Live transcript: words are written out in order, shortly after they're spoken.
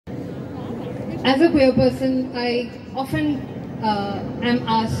As a queer person, I often am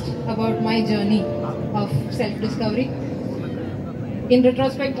asked about my journey of self-discovery. In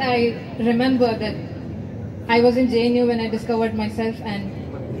retrospect, I remember that I was in JNU when I discovered myself, and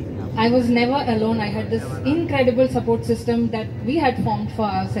I was never alone. I had this incredible support system that we had formed for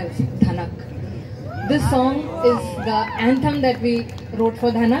ourselves, Dhanak. This song is the anthem that we wrote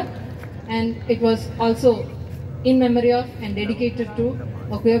for Dhanak, and it was also in memory of and dedicated to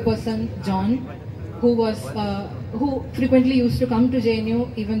a queer person, John, who frequently used to come to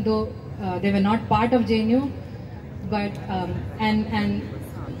JNU, even though they were not part of JNU, but and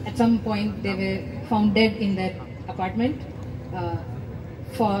at some point they were found dead in their apartment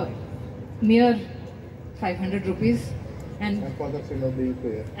for mere 500 rupees, and for the sin of being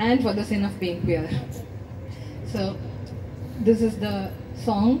queer. And for the sin of being queer. So this is the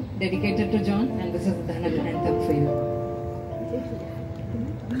song dedicated to John, and this is the Dhanak anthem for you.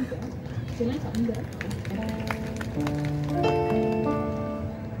 Can I come there?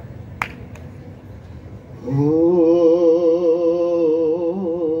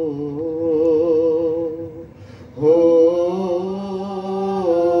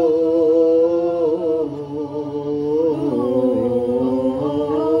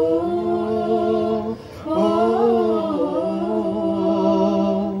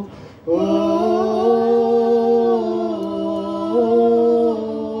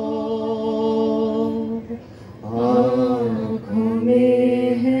 आँखों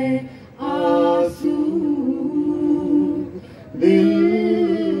में है आंसू, दिल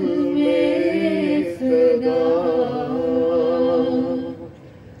में सदा,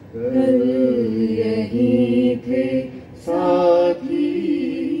 कल यहीं थे साथी,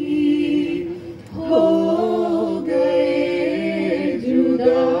 हो गए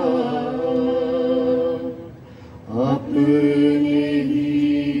जुदा, अपने ही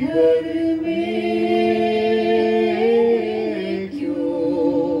घर में क्यों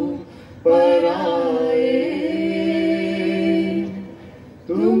पराए,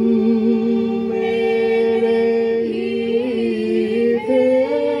 तुम मेरे ही थे,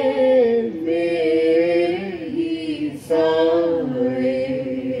 मेरे ही साए,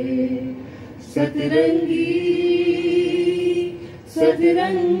 सतरंगी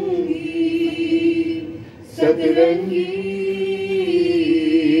सतरंगी सतरंगी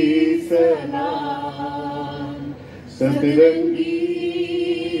सलाम, सतरंगी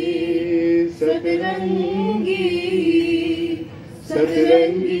सतरंगी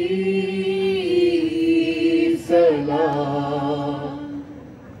सतरंगी सलाम।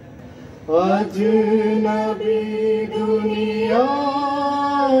 अजनबी दुनिया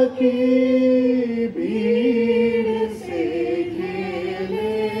की भीड़ से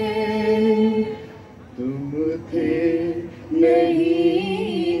खेले, तुम थे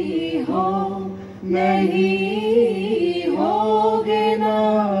नहीं हो, नहीं होगे ना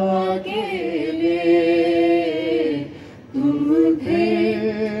अकेले, तुम थे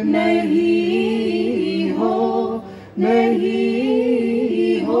नहीं हो,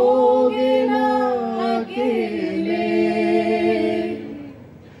 नहीं होगे ना अकेले,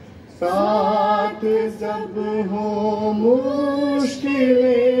 साथ जब हो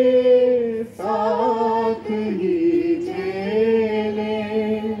मुश्किलें, साथ ही झेले,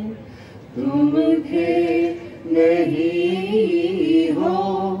 तुम थे नहीं हो,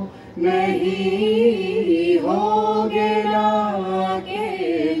 नहीं होगे ना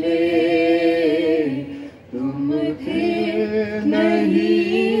अकेले, तुम थे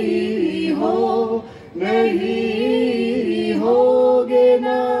नहीं हो, नहीं होगे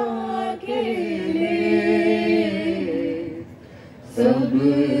ना अकेले, सब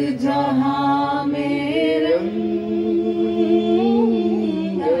जहां में रंग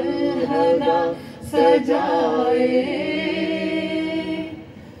हरा सजाए,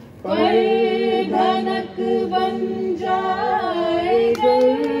 पर धनक बन जाए जल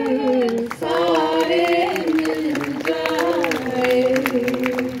सारे मिल जाए,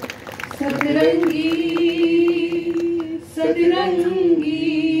 सतरंगी सतरंगी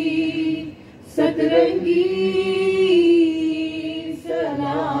सतरंगी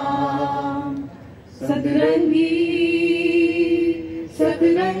सलाम, सतरंगी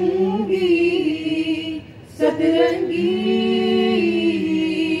सतरंगी सतरंगी